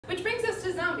Which brings us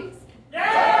to zombies.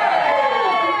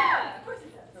 Yeah! Of course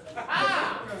it does.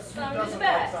 Ah! Zombies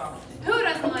best. Who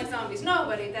doesn't like zombies?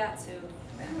 Nobody, that's who.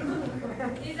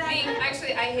 Me,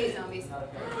 actually, I hate zombies.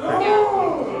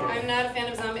 Yeah. I'm not a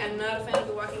fan of zombies. I'm not a fan of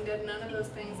The Walking Dead. None of those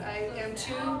things. I am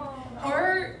too.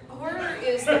 Horror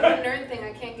is the one nerd thing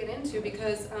I can't get into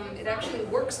because it actually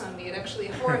works on me. It actually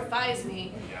horrifies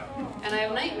me, and I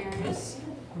have nightmares,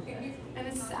 and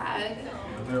it's sad.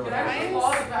 And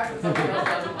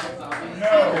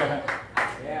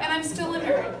I'm still a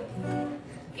nerd,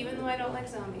 even though I don't like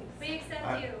zombies. We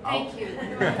accept you. Thank you.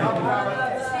 Thank you. I'll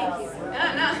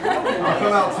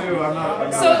come out too. I'm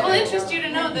not. So it will interest you to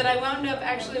know that I wound up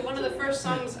actually one of the first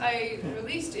songs I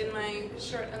released in my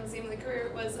short unseemly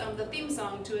career was the theme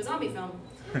song to a zombie film.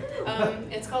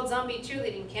 It's called Zombie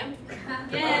Cheerleading Camp.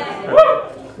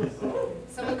 Yeah.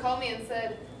 Someone called me and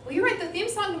said, "Will you write the theme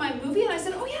song to my movie?" And I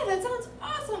said, "Oh yeah, that sounds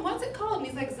awesome. What's it called?" And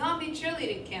he's like, "Zombie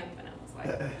Cheerleading Camp." And I was like,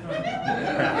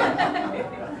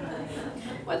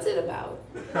 "What's it about?"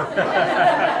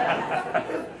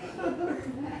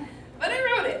 But I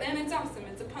wrote it, and it's awesome.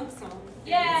 It's a punk song.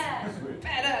 Yeah. It's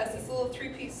badass. This little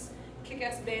three-piece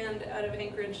kick-ass band out of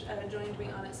Anchorage joined me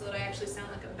on it so that I actually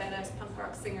sound like a badass punk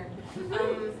rock singer.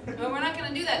 But we're not going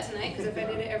to do that tonight, because if I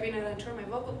did it every night on tour, my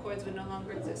vocal cords would no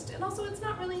longer exist. And also, it's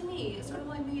not really me. It's sort of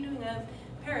like me doing a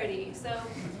parody. So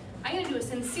I'm going to do a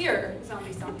sincere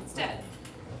zombie song instead.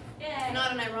 Yeah.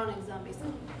 Not an ironic zombie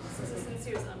song. This is a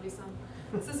sincere zombie song.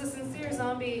 This is a sincere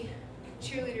zombie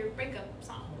cheerleader breakup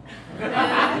song.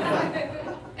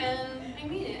 And I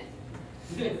mean it.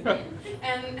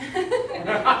 And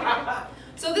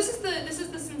so this is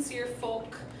the sincere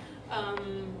folk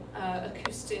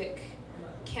acoustic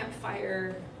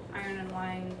campfire iron and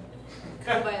wine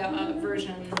kumbaya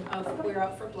version of We're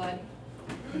Out for Blood.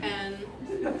 And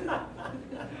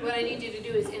what I need you to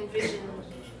do is envision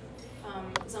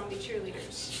zombie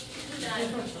cheerleaders.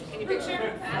 Can you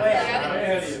picture? Got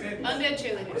it? Undead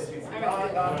cheerleaders. All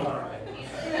right.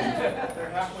 They're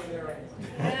halfway there right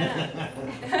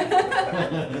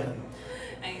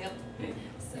I am.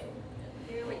 So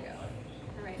here we go.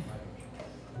 All right.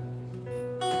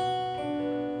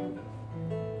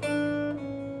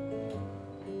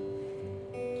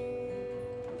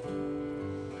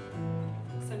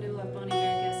 Someday we'll have Bonnie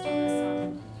Bear guest on this song.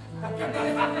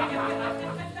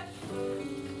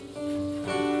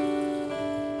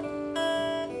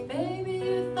 Baby,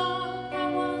 you thought I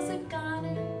wasn't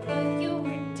gonna, but you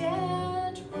were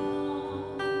dead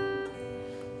wrong.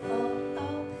 Oh,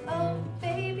 oh, oh,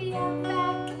 baby, I'm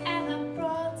back and I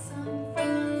brought some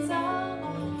friends along.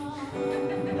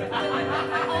 Oh,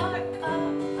 oh,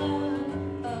 oh,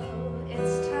 oh,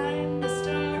 it's time to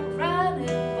start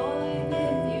running, boy,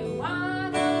 if you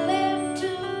wanna live to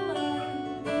learn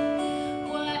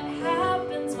what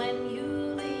happens when you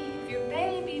leave your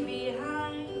baby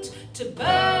behind to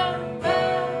burn,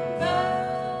 burn, burn.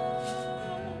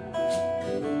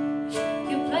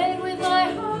 You played with my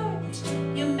heart,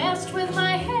 you messed with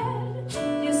my head,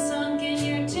 you sunk in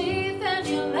your teeth and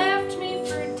you left me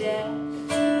for dead.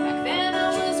 Back then I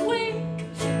was weak,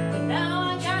 but now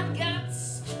I got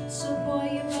guts. So boy,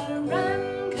 you better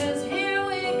run, 'cause here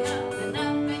we come, and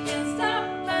nothing can stop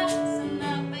us, and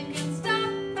nothing can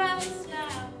stop us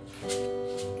now.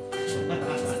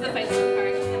 This is the fight song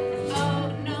part. Oh,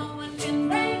 no one can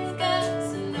break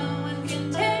us, and no one can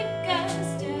take us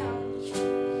down.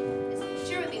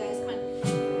 Cheer with me, guys, come on.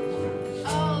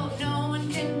 Oh, no one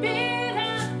can beat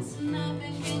us, and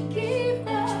nothing can keep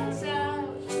us out.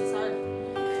 This is hard.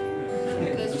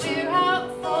 Because we're out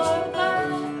for blood,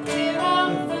 we're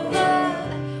out for blood,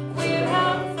 we're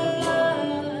out for blood.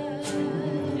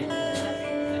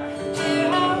 We're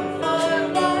out for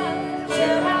blood,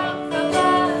 we're out for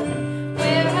blood,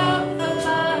 we're out for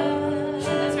blood.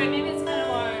 That's right, maybe it's kind of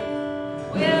hard.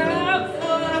 We're out for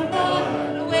blood,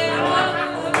 we're out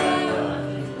for blood,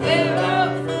 we're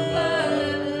out for blood.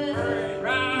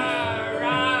 Rah,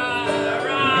 rah,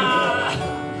 rah.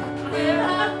 We're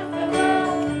out for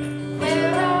blood,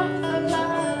 we're out for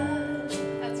blood.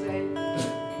 That's right.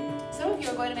 Some of you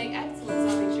are going to make excellent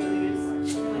zombie cheerleaders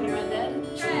when you're undead.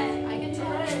 Hooray. I can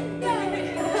tell.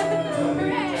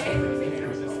 Hooray!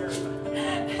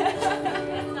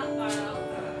 It's not far off.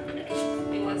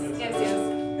 Yes.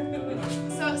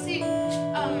 So see,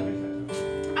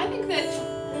 I think that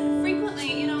frequently,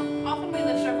 often we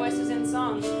lift our voices in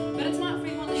song, but it's not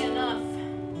frequently enough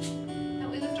that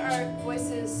we lift our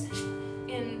voices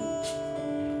in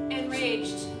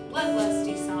enraged,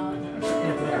 bloodlusty song.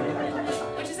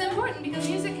 Which is important because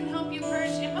music can help you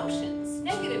purge emotions,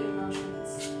 negative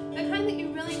emotions, the kind that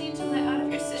you really need to let out of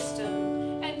your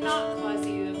system and not cause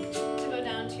you to go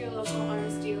down to your local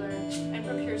arms dealer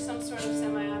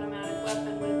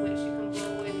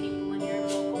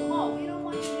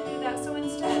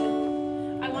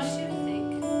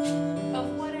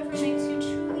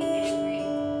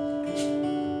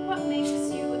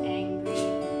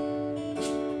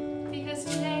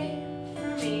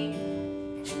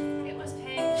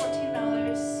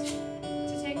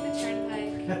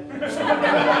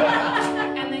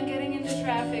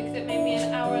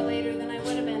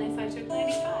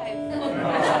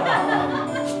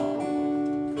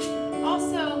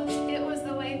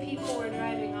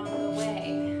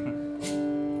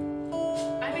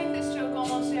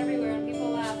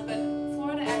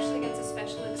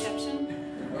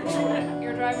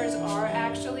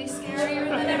actually scarier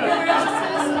than everywhere else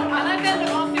is. And I've been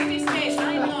to all 50 states,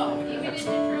 I know. Even in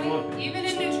Detroit, Even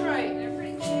in Detroit. they're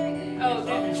pretty scary. Oh,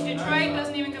 Detroit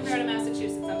doesn't even compare to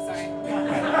Massachusetts, I'm sorry.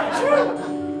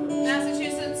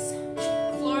 Massachusetts,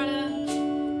 Florida,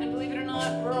 and believe it or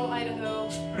not, rural Idaho.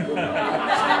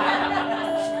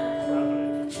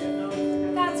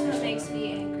 That's what makes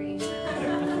me angry.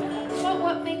 But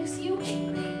what makes you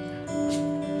angry?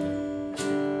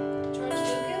 George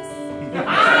Lucas?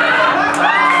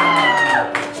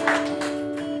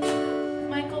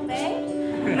 Michael Bay?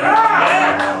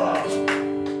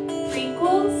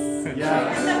 Prequels?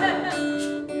 Yes. M.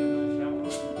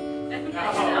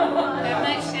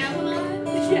 Night Shyamalan?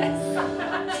 Yes.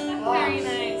 Very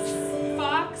nice.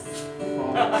 Fox?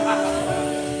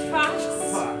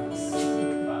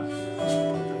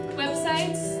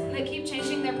 Websites that keep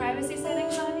changing their privacy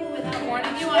settings on you without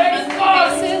warning you on a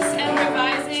monthly basis and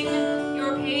revising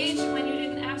your page when you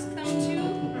didn't ask them to.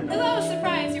 Hello,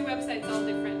 surprise, your website's all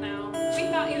different now. We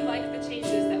thought you'd like the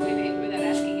changes that we made without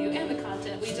asking you, and the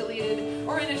content we deleted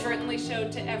or inadvertently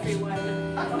showed to everyone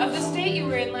of the state you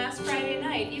were in last Friday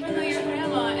night, even though your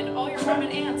grandma and all your mom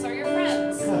and aunts are your friends.